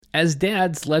As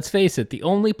dads, let's face it, the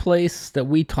only place that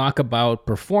we talk about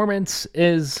performance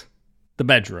is the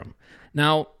bedroom.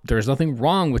 Now, there's nothing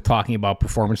wrong with talking about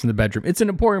performance in the bedroom. It's an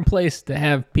important place to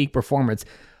have peak performance.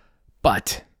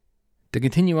 But to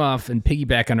continue off and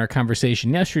piggyback on our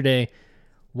conversation yesterday,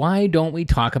 why don't we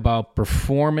talk about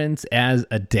performance as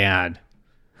a dad?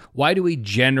 Why do we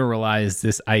generalize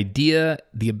this idea,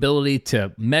 the ability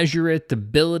to measure it, the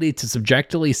ability to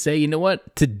subjectively say, you know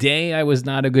what, today I was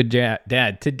not a good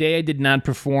dad. Today I did not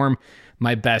perform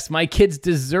my best. My kids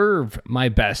deserve my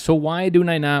best. So why do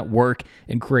I not work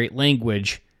and create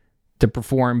language to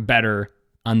perform better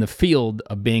on the field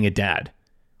of being a dad?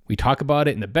 We talk about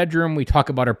it in the bedroom. We talk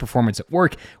about our performance at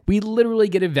work. We literally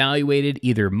get evaluated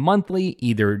either monthly,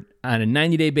 either on a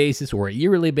 90-day basis or a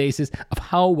yearly basis of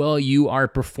how well you are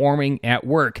performing at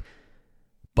work.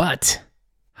 But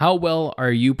how well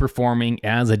are you performing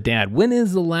as a dad? When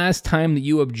is the last time that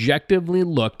you objectively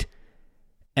looked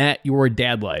at your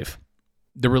dad life?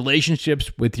 The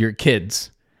relationships with your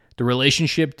kids, the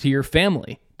relationship to your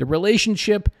family, the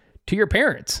relationship to your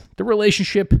parents, the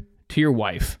relationship to your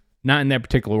wife. Not in that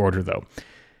particular order, though.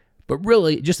 But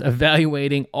really, just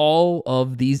evaluating all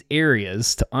of these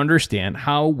areas to understand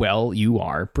how well you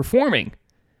are performing.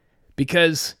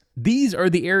 Because these are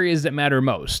the areas that matter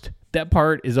most. That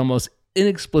part is almost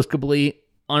inexplicably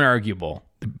unarguable.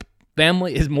 The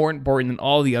family is more important than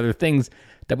all the other things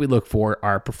that we look for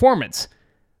our performance.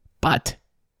 But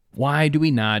why do we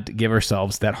not give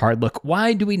ourselves that hard look?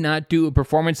 Why do we not do a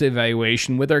performance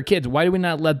evaluation with our kids? Why do we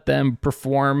not let them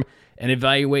perform and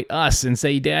evaluate us and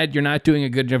say, Dad, you're not doing a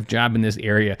good enough job in this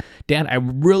area. Dad, I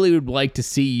really would like to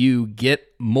see you get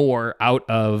more out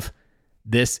of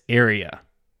this area.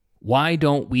 Why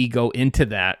don't we go into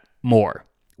that more?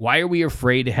 Why are we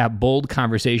afraid to have bold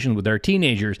conversations with our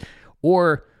teenagers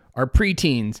or our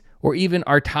preteens or even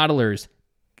our toddlers?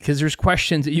 Because there's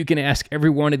questions that you can ask every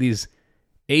one of these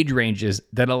age ranges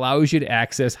that allows you to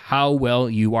access how well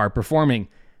you are performing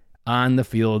on the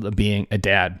field of being a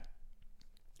dad.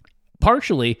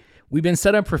 Partially, we've been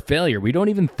set up for failure. We don't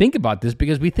even think about this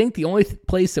because we think the only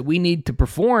place that we need to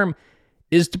perform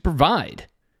is to provide.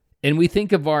 And we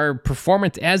think of our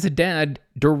performance as a dad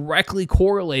directly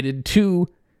correlated to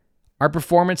our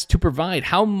performance to provide.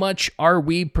 How much are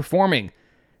we performing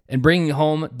and bringing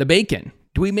home the bacon?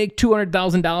 Do we make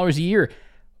 $200,000 a year?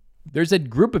 There's a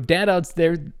group of dads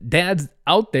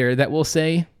out there that will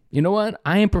say, you know what?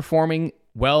 I am performing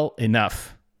well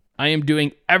enough. I am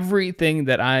doing everything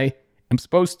that I am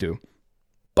supposed to.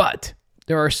 But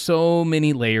there are so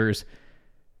many layers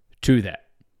to that.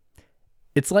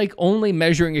 It's like only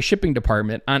measuring a shipping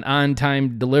department on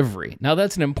on-time delivery. Now,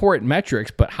 that's an important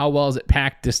metric, but how well is it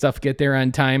packed? Does stuff get there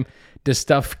on time? Does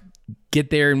stuff get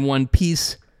there in one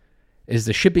piece? Is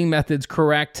the shipping methods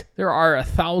correct? There are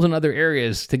 1,000 other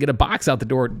areas to get a box out the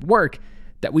door at work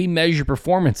that we measure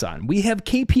performance on. We have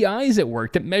KPIs at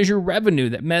work that measure revenue,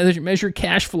 that measure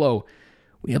cash flow.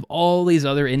 We have all these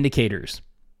other indicators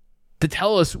to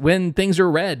tell us when things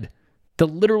are red, to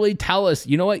literally tell us,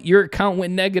 you know what, your account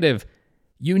went negative.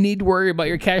 You need to worry about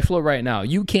your cash flow right now.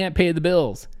 You can't pay the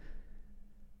bills.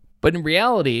 But in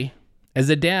reality,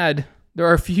 as a dad, there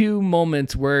are a few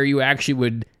moments where you actually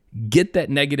would get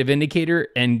that negative indicator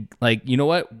and like, you know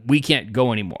what, we can't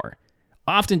go anymore.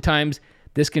 Oftentimes,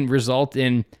 this can result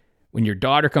in when your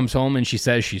daughter comes home and she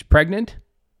says she's pregnant,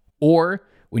 or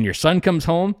when your son comes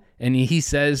home and he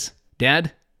says,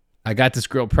 Dad, I got this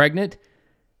girl pregnant.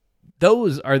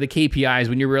 Those are the KPIs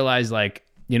when you realize, like,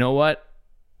 you know what?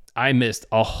 I missed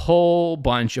a whole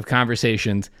bunch of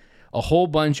conversations, a whole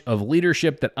bunch of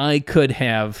leadership that I could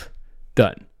have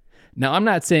done. Now, I'm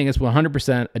not saying it's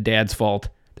 100% a dad's fault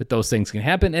that those things can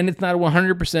happen, and it's not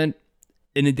 100%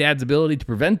 in a dad's ability to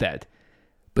prevent that.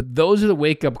 But those are the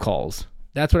wake-up calls.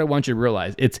 That's what I want you to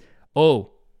realize. It's,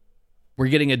 oh, we're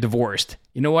getting a divorced.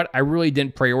 You know what? I really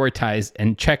didn't prioritize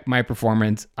and check my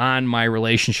performance on my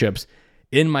relationships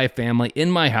in my family,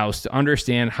 in my house, to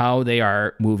understand how they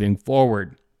are moving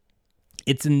forward.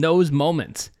 It's in those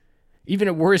moments, even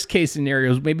at worst case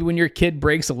scenarios, maybe when your kid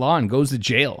breaks the law and goes to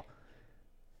jail.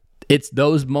 It's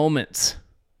those moments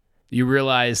you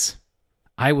realize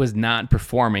I was not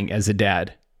performing as a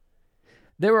dad.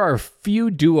 There are a few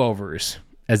do-overs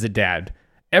as a dad.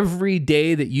 Every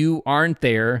day that you aren't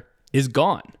there is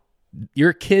gone.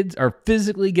 Your kids are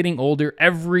physically getting older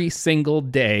every single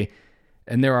day,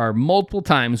 and there are multiple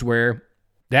times where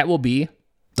that will be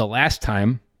the last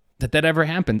time that ever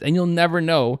happens, and you'll never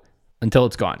know until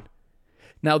it's gone.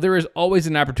 Now, there is always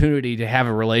an opportunity to have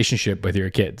a relationship with your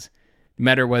kids. No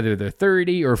matter whether they're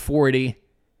 30 or 40,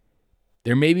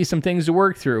 there may be some things to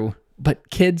work through, but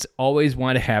kids always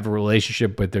want to have a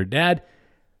relationship with their dad.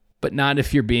 but not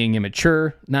if you're being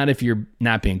immature, not if you're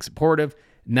not being supportive,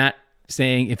 not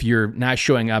saying if you're not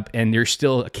showing up and there's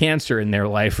still a cancer in their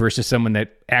life versus someone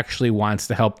that actually wants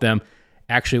to help them,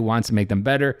 actually wants to make them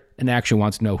better, and actually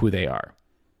wants to know who they are.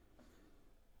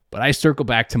 But I circle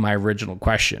back to my original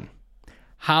question.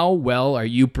 How well are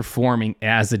you performing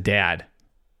as a dad?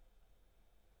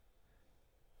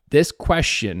 This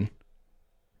question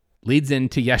leads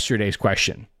into yesterday's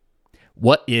question.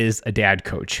 What is a dad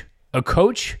coach? A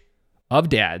coach of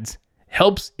dads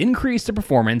helps increase the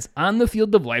performance on the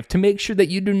field of life to make sure that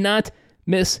you do not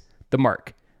miss the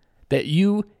mark, that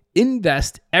you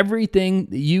invest everything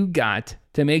that you got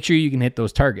to make sure you can hit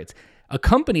those targets. A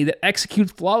company that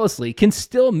executes flawlessly can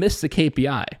still miss the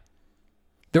KPI.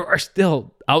 There are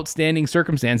still outstanding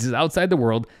circumstances outside the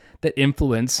world that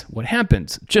influence what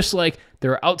happens, just like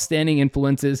there are outstanding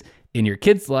influences in your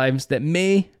kids' lives that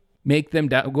may make them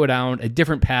go down a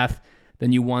different path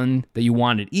than you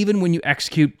wanted, even when you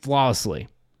execute flawlessly.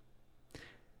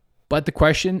 But the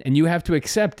question, and you have to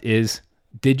accept, is,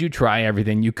 did you try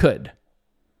everything you could?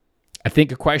 I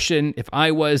think a question, if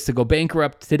I was to go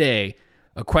bankrupt today,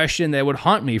 a question that would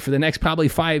haunt me for the next probably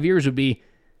 5 years would be,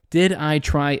 did I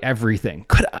try everything?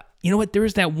 You know what? There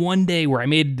was that one day where I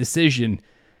made a decision,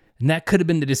 and that could have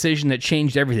been the decision that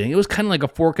changed everything. It was kind of like a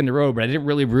fork in the road, but I didn't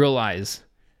really realize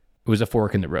it was a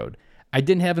fork in the road. I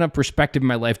didn't have enough perspective in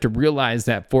my life to realize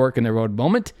that fork in the road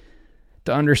moment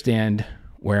to understand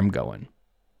where I'm going.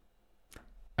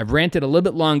 I've ranted a little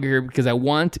bit longer because I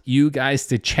want you guys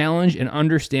to challenge and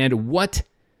understand, what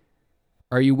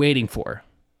are you waiting for?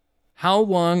 How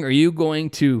long are you going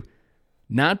to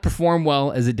not perform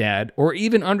well as a dad, or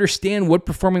even understand what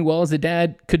performing well as a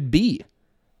dad could be?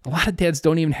 A lot of dads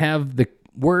don't even have the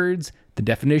words, the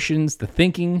definitions, the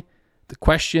thinking, the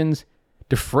questions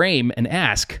to frame and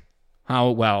ask how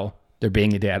well they're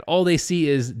being a dad. All they see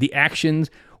is the actions,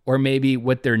 or maybe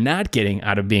what they're not getting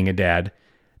out of being a dad.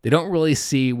 They don't really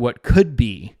see what could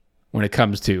be when it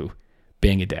comes to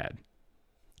being a dad.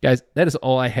 Guys, that is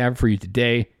all I have for you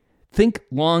today. Think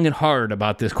long and hard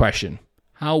about this question.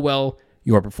 How well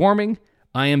you are performing.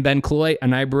 I am Ben Cloy,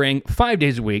 and I bring 5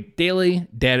 days a week daily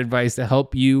dad advice to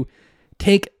help you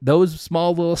take those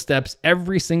small little steps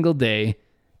every single day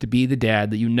to be the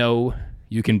dad that you know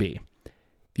you can be.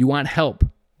 If you want help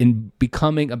in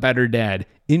becoming a better dad,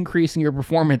 increasing your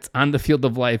performance on the field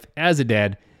of life as a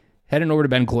dad, head on over to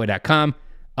bencloy.com.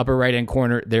 Upper right-hand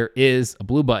corner, there is a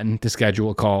blue button to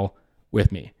schedule a call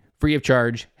with me. Free of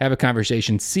charge, have a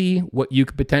conversation, see what you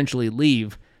could potentially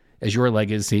leave as your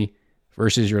legacy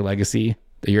versus your legacy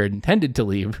that you're intended to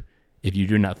leave if you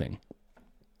do nothing.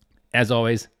 As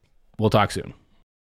always, we'll talk soon.